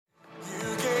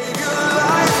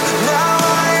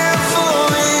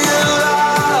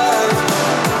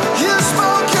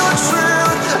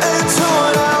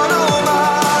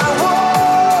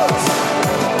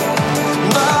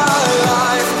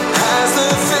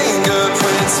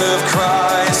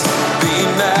Christ be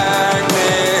magnified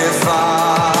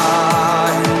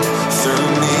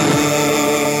through me.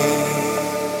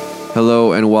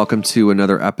 Hello and welcome to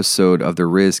another episode of the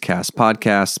RizCast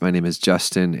podcast. My name is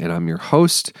Justin and I'm your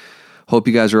host. Hope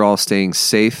you guys are all staying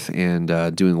safe and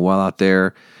doing well out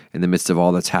there in the midst of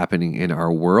all that's happening in our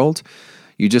world.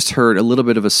 You just heard a little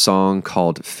bit of a song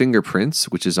called Fingerprints,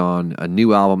 which is on a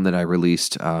new album that I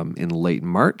released in late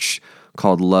March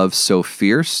called Love So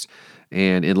Fierce.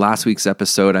 And in last week's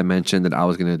episode, I mentioned that I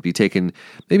was going to be taking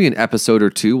maybe an episode or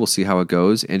two, we'll see how it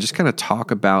goes, and just kind of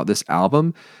talk about this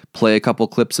album, play a couple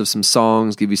clips of some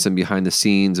songs, give you some behind the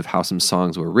scenes of how some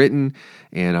songs were written,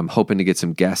 and I'm hoping to get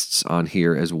some guests on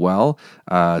here as well.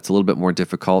 It's a little bit more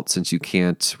difficult since you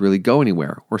can't really go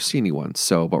anywhere or see anyone,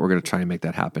 but we're going to try and make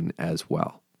that happen as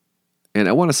well. And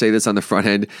I want to say this on the front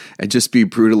end and just be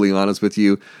brutally honest with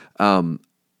you.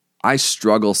 I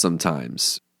struggle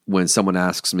sometimes when someone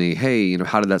asks me, hey,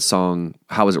 how did that song,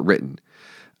 how was it written?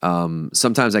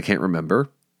 Sometimes I can't remember,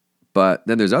 but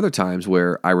then there's other times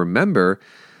where I remember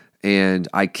and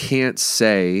I can't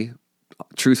say,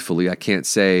 truthfully, I can't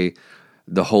say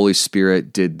the Holy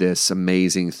Spirit did this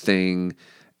amazing thing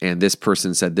and this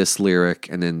person said this lyric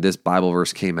and then this Bible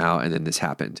verse came out and then this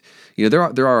happened.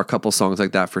 There are a couple songs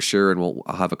like that for sure, and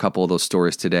I'll have a couple of those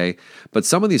stories today. But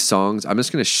some of these songs, I'm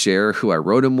just going to share who I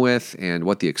wrote them with and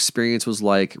what the experience was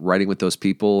like writing with those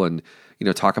people, and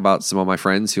talk about some of my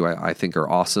friends who I think are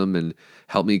awesome and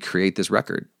helped me create this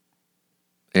record.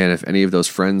 And if any of those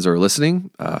friends are listening,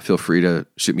 feel free to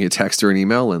shoot me a text or an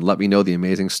email and let me know the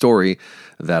amazing story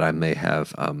that I may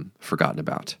have forgotten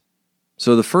about.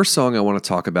 So the first song I want to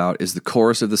talk about is the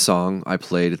chorus of the song I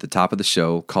played at the top of the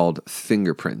show called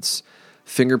Fingerprints.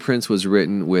 Fingerprints was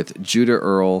written with Judah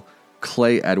Earl,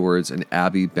 Clay Edwards, and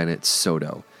Abby Bennett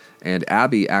Soto. And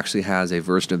Abby actually has a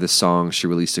version of this song she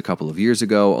released a couple of years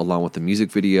ago along with the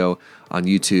music video on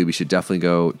YouTube. You should definitely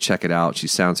go check it out. She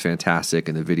sounds fantastic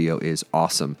and the video is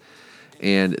awesome.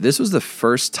 And this was the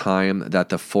first time that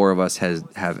the four of us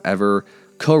have ever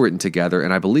co-written together,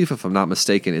 and I believe, if I'm not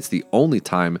mistaken, it's the only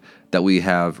time that we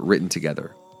have written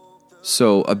together.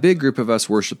 So a big group of us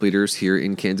worship leaders here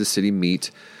in Kansas City meet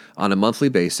on a monthly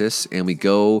basis, and we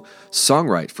go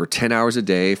songwrite for 10 hours a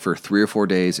day for 3 or 4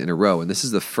 days in a row. And this is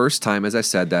the first time, as I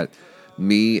said, that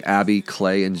me, Abby,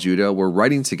 Clay, and Judah were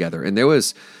writing together. And there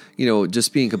was,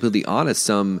 just being completely honest,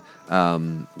 some,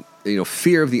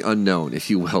 fear of the unknown, if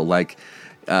you will. Like,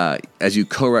 as you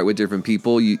co-write with different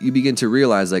people, you begin to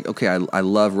realize, like, okay, I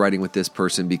love writing with this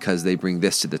person because they bring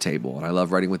this to the table, and I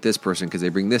love writing with this person because they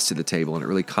bring this to the table, and it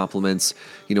really complements,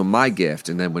 my gift.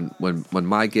 And then when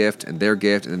my gift and their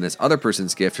gift and then this other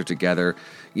person's gift are together,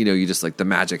 you just, like, the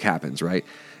magic happens, right?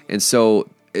 And so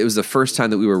it was the first time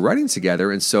that we were writing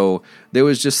together, and so there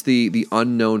was just the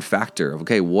unknown factor of,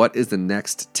 okay, what is the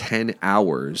next 10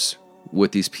 hours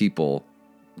with these people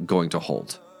going to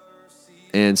hold?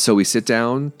 And so we sit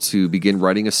down to begin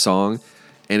writing a song,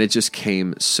 and it just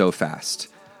came so fast.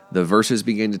 The verses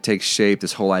began to take shape.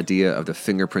 This whole idea of the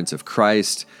fingerprints of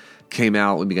Christ came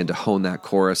out. We began to hone that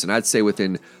chorus. And I'd say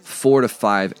within 4 to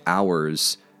 5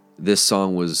 hours, this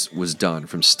song was done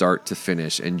from start to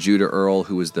finish. And Judah Earl,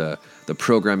 who was the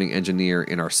programming engineer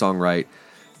in our songwrite,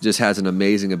 just has an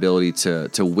amazing ability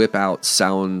to whip out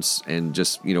sounds and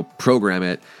just, program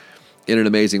it in an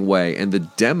amazing way. And the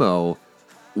demo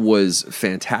was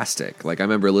fantastic. Like, I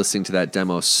remember listening to that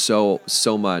demo so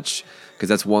much, because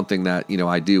that's one thing that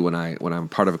I do when I'm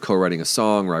part of co-writing a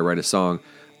song or I write a song.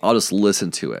 I'll just listen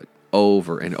to it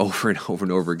over and over and over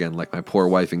and over again, like my poor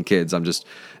wife and kids. I'm just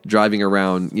driving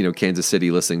around Kansas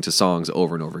City listening to songs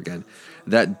over and over again.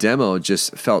 That demo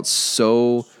just felt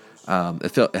so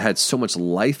it had so much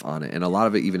life on it, and a lot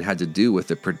of it even had to do with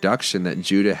the production that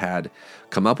Judah had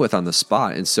come up with on the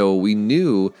spot. And so we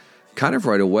knew kind of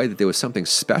right away that there was something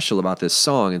special about this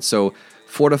song. And so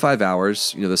 4 to 5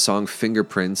 hours, the song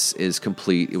Fingerprints is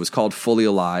complete. It was called Fully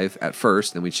Alive at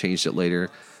first, then we changed it later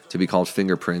to be called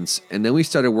Fingerprints. And then we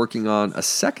started working on a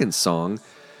second song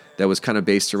that was kind of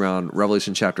based around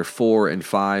Revelation chapter 4 and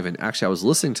 5. And actually, I was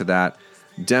listening to that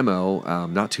demo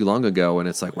not too long ago, and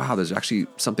it's like, wow, there's actually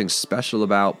something special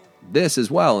about this as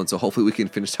well. And so hopefully we can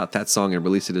finish out that song and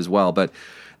release it as well. But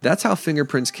that's how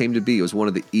Fingerprints came to be. It was one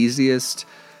of the easiest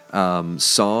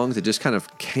songs. It just kind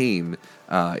of came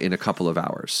in a couple of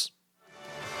hours.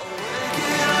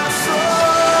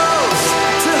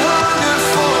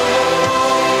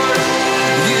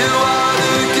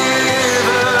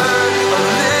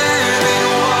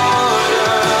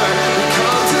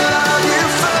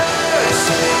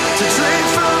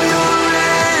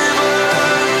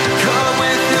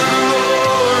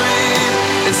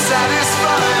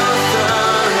 Satisfy our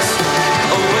thirst.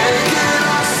 Awaken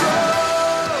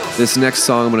This next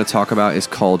song I'm going to talk about is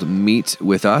called Meet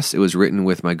With Us. It was written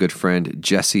with my good friend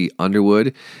Jesse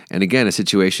Underwood. And again, a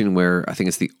situation where I think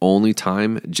it's the only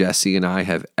time Jesse and I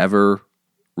have ever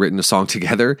written a song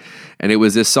together. And it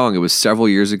was this song. It was several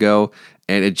years ago,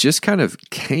 and it just kind of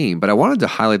came. But I wanted to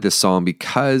highlight this song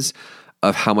because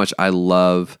of how much I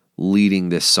love leading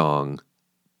this song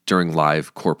during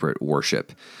live corporate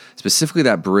worship. Specifically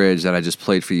that bridge that I just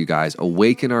played for you guys,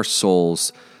 awaken our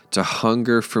souls to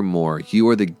hunger for more. You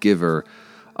are the giver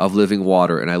of living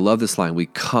water. And I love this line. We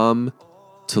come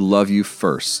to love you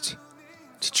first,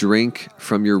 to drink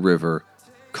from your river,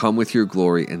 come with your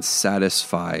glory and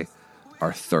satisfy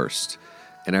our thirst.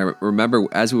 And I remember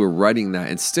as we were writing that,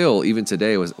 and still even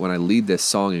today, was when I lead this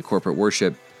song in corporate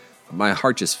worship, my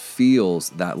heart just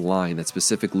feels that line, that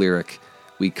specific lyric.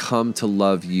 We come to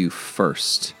love you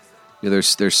first. You know,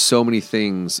 there's so many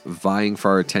things vying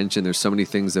for our attention. There's so many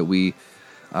things that we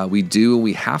do and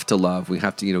we have to love. We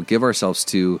have to, give ourselves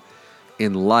to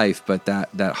in life. But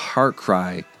that heart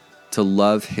cry to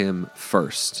love Him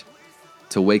first,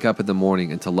 to wake up in the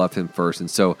morning and to love Him first. And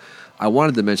so I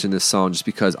wanted to mention this song just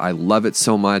because I love it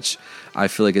so much. I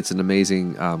feel like it's an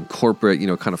amazing corporate,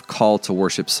 kind of call to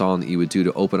worship song that you would do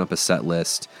to open up a set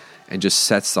list, and just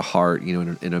sets the heart,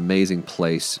 in an amazing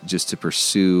place just to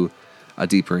pursue a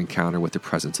deeper encounter with the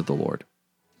presence of the Lord.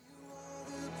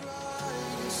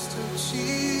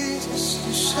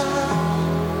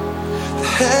 The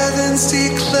heavens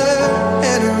declare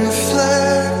and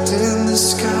reflect in the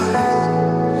sky.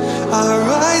 Our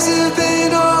eyes have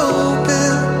been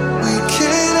open, we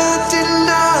cannot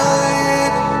deny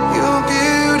it. You're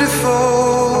beautiful,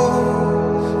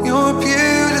 you're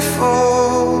beautiful.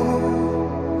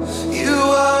 You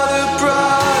are the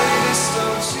brightest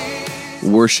of Jesus.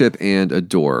 Worship and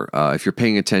adore. If you're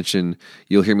paying attention,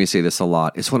 you'll hear me say this a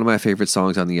lot. It's one of my favorite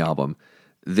songs on the album.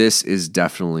 This is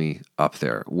definitely up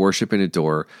there. Worship and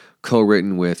Adore,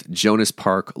 co-written with Jonas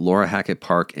Park, Laura Hackett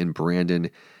Park, and Brandon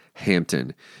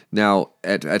Hampton. Now,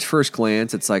 at first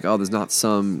glance, it's like, oh, there's not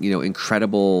some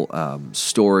incredible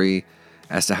story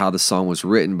as to how the song was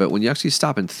written. But when you actually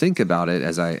stop and think about it,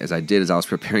 as I was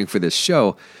preparing for this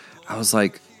show, I was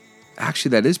like, actually,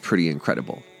 that is pretty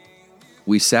incredible.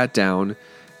 We sat down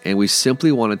and we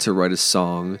simply wanted to write a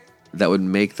song that would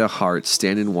make the heart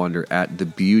stand in wonder at the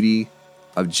beauty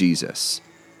of Jesus.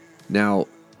 Now,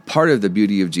 part of the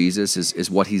beauty of Jesus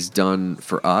is what He's done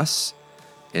for us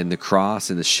and the cross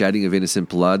and the shedding of innocent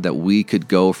blood, that we could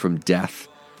go from death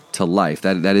to life.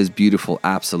 That is beautiful,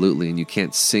 absolutely. And you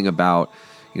can't sing about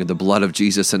the blood of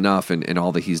Jesus enough and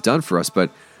all that He's done for us. But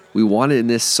we wanted in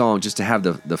this song just to have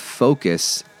the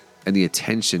focus and the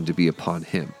attention to be upon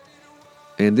Him.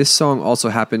 And this song also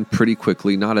happened pretty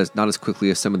quickly, not as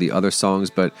quickly as some of the other songs,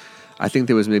 but I think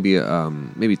there was maybe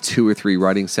 2 or 3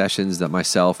 writing sessions that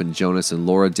myself and Jonas and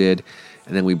Laura did,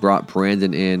 and then we brought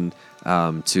Brandon in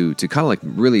to kind of like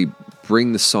really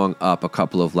bring the song up a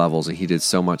couple of levels, and he did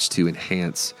so much to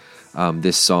enhance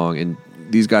this song. And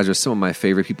these guys are some of my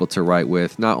favorite people to write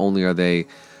with. Not only are they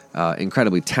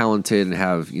incredibly talented and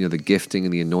have the gifting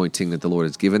and the anointing that the Lord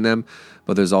has given them,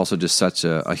 but there's also just such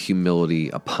a humility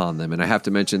upon them. And I have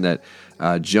to mention that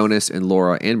Jonas and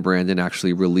Laura and Brandon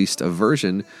actually released a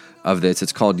version of this.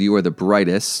 It's called You Are the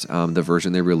Brightest, the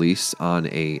version they released on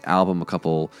a album a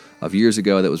couple of years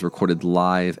ago that was recorded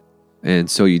live.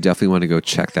 And so you definitely want to go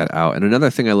check that out. And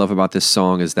another thing I love about this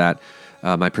song is that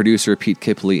my producer, Pete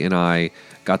Kipley, and I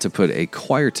got to put a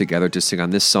choir together to sing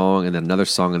on this song and then another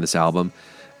song on this album.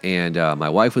 And my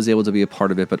wife was able to be a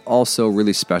part of it, but also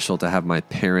really special to have my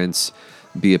parents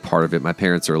be a part of it. My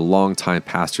parents are longtime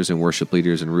pastors and worship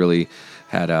leaders and really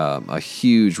had a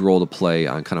huge role to play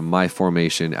on kind of my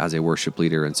formation as a worship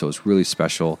leader. And so it's really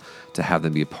special to have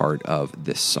them be a part of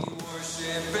this song.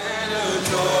 Worship and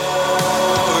adore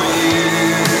you.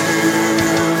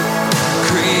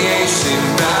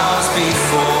 Creation bows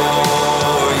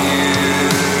before you.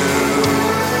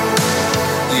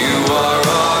 You are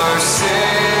our Savior,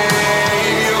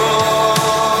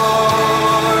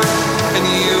 and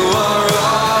you are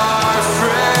our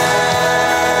friend.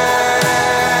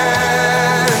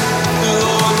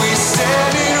 Lord, we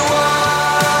stand in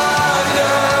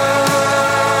wonder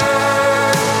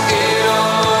in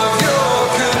all of your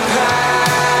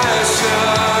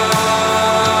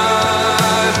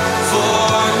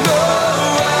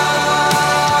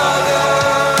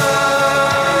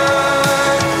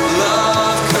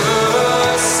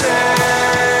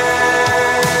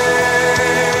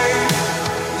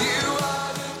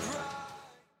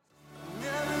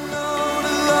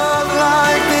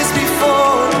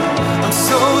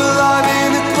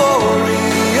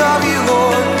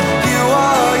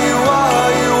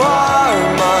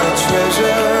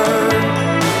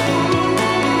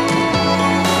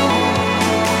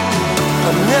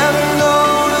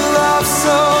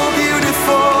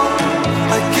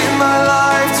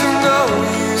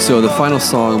So the final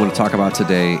song I'm going to talk about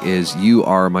today is You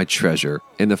Are My Treasure.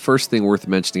 And the first thing worth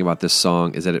mentioning about this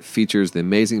song is that it features the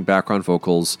amazing background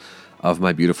vocals of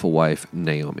my beautiful wife,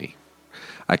 Naomi.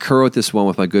 I co-wrote this one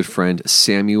with my good friend,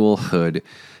 Samuel Hood,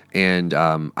 and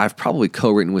I've probably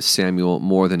co-written with Samuel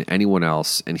more than anyone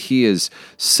else, and he is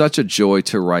such a joy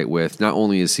to write with. Not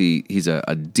only is he's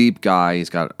a deep guy, he's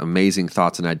got amazing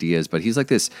thoughts and ideas, but he's like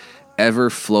this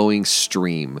ever-flowing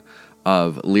stream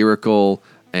of lyrical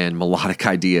and melodic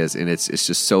ideas, and it's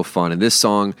just so fun. And this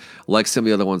song, like some of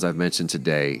the other ones I've mentioned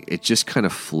today, it just kind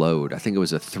of flowed. I think it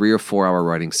was a 3 or 4 hour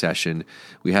writing session.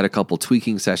 We had a couple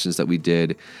tweaking sessions that we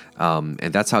did, and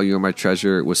that's how You Are My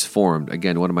Treasure was formed.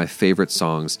 Again, one of my favorite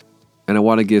songs. And I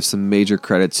want to give some major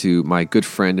credit to my good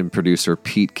friend and producer,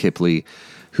 Pete Kipley,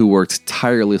 who worked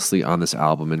tirelessly on this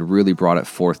album and really brought it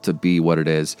forth to be what it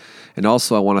is. And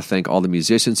also I want to thank all the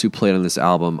musicians who played on this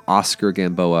album: Oscar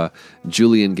Gamboa,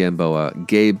 Julian Gamboa,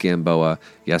 Gabe Gamboa,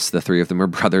 yes, the three of them are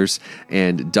brothers,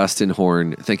 and Dustin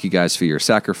Horn. Thank you guys for your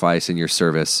sacrifice and your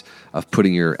service of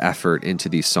putting your effort into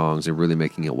these songs and really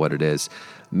making it what it is.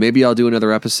 Maybe I'll do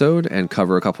another episode and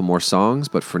cover a couple more songs,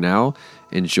 but for now,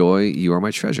 enjoy You Are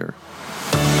My Treasure.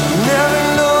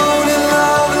 Never known a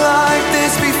love like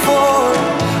this before.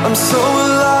 I'm so